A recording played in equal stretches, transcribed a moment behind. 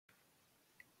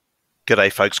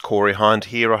G'day folks, Corey Hind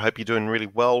here. I hope you're doing really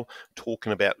well,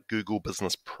 talking about Google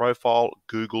Business Profile,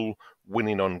 Google,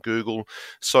 winning on Google.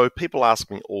 So people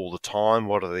ask me all the time,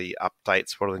 what are the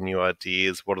updates, what are the new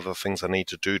ideas, what are the things I need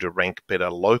to do to rank better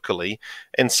locally?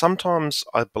 And sometimes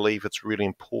I believe it's really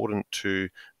important to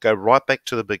go right back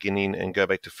to the beginning and go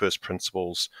back to first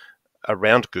principles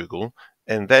around Google.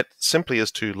 And that simply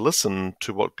is to listen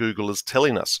to what Google is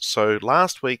telling us. So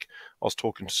last week, I was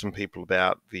talking to some people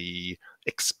about the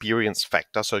experience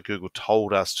factor. So Google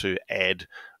told us to add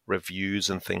reviews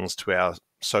and things to our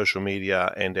social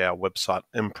media and our website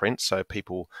imprint so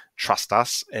people trust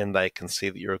us and they can see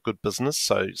that you're a good business.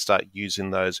 So start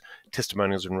using those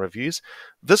testimonials and reviews.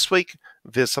 This week,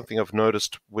 there's something I've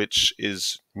noticed which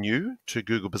is new to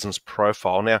Google Business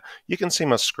Profile. Now, you can see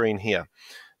my screen here.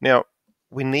 Now,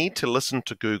 we need to listen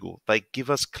to Google. They give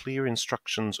us clear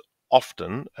instructions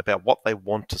often about what they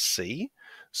want to see,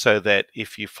 so that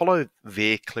if you follow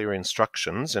their clear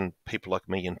instructions and people like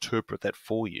me interpret that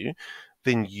for you,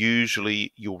 then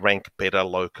usually you'll rank better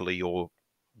locally or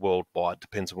worldwide,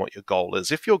 depends on what your goal is.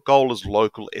 If your goal is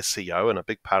local SEO, and a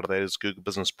big part of that is Google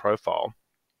Business Profile,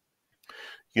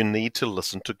 you need to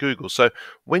listen to Google. So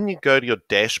when you go to your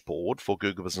dashboard for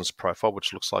Google Business Profile,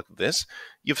 which looks like this,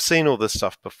 you've seen all this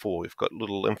stuff before. We've got a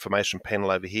little information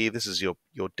panel over here. This is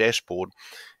your dashboard,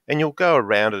 and you'll go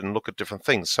around it and look at different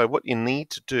things. So what you need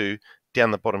to do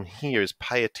down the bottom here is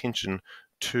pay attention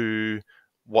to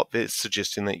what they're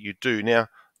suggesting that you do. Now,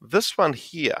 this one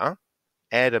here,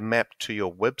 add a map to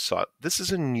your website. This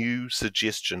is a new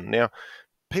suggestion. Now,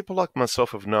 people like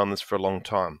myself have known this for a long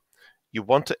time. You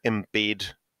want to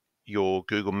embed your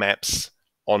Google Maps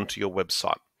onto your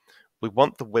website. We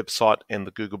want the website and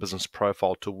the Google Business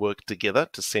Profile to work together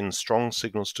to send strong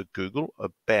signals to Google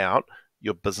about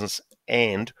your business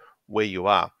and where you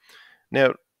are.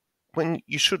 Now, when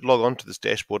you should log on to this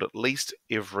dashboard at least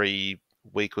every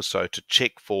week or so to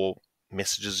check for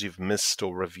messages you've missed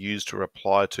or reviews to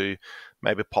reply to,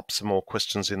 maybe pop some more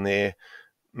questions in there,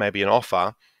 maybe an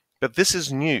offer. But this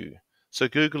is new. So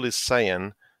Google is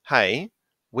saying, hey,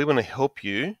 we want to help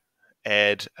you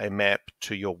add a map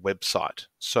to your website.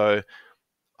 So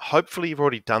hopefully you've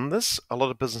already done this. A lot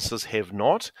of businesses have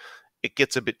not. It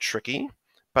gets a bit tricky,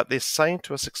 but they're saying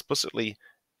to us explicitly,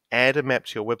 add a map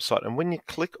to your website. And when you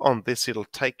click on this, it'll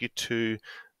take you to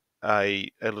a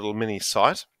little mini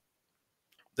site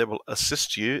that will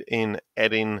assist you in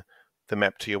adding the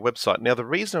map to your website. Now, the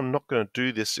reason I'm not going to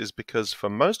do this is because for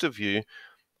most of you,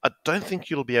 I don't think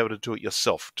you'll be able to do it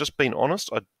yourself. Just being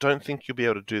honest, I don't think you'll be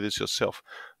able to do this yourself.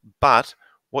 But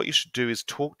what you should do is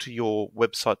talk to your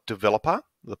website developer,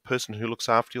 the person who looks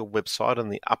after your website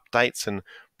and the updates and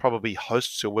probably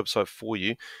hosts your website for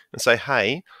you, and say,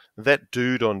 hey, that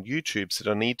dude on YouTube said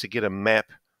I need to get a map,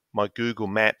 my Google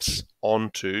Maps,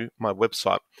 onto my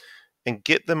website. And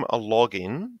get them a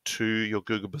login to your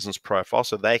Google Business Profile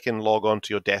so they can log on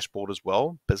to your dashboard as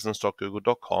well,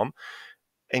 business.google.com,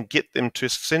 and get them to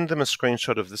send them a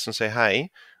screenshot of this and say,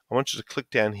 hey, I want you to click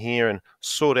down here and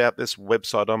sort out this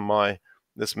website on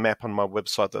this map on my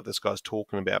website that this guy's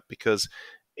talking about, because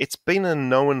it's been a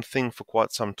known thing for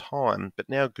quite some time, but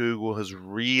now Google has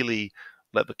really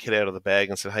let the cat out of the bag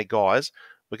and said, hey guys,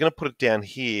 we're going to put it down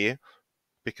here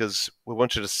because we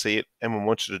want you to see it and we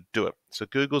want you to do it. So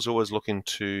Google's always looking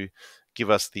to give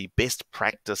us the best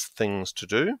practice things to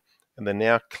do, and they're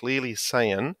now clearly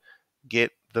saying,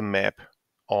 get the map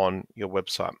on your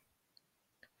website.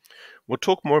 We'll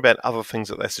talk more about other things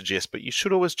that they suggest, but you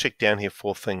should always check down here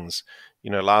for things.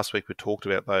 You know, last week we talked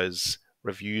about those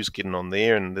reviews getting on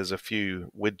there, and there's a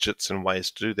few widgets and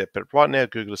ways to do that. But right now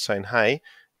Google is saying, hey,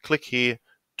 click here,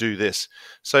 do this.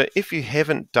 So if you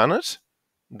haven't done it,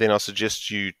 then I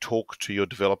suggest you talk to your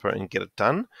developer and get it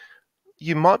done.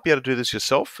 You might be able to do this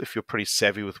yourself if you're pretty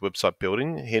savvy with website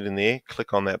building. Head in there,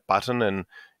 click on that button, and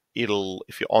it'll,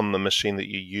 if you're on the machine that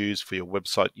you use for your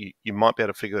website, you might be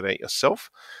able to figure it out yourself.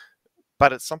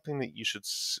 But it's something that you should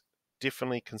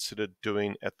definitely consider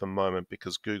doing at the moment,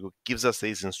 because Google gives us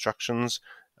these instructions.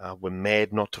 We're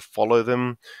mad not to follow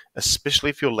them,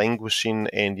 especially if you're languishing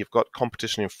and you've got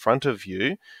competition in front of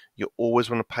you. You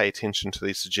always want to pay attention to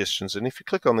these suggestions. And if you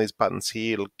click on these buttons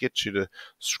here, it'll get you to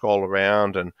scroll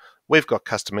around. And we've got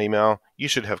custom email. You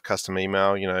should have custom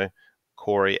email,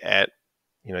 Corey at,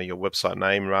 your website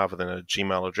name rather than a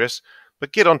Gmail address.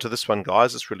 But get onto this one,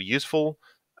 guys. It's really useful.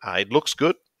 It looks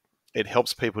good. It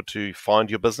helps people to find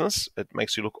your business. It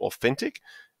makes you look authentic.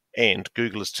 And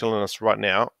Google is telling us right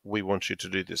now, we want you to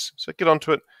do this. So get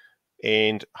onto it,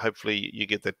 and hopefully you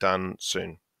get that done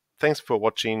soon. Thanks for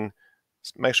watching.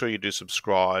 Make sure you do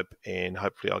subscribe, and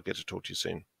hopefully I'll get to talk to you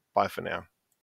soon. Bye for now.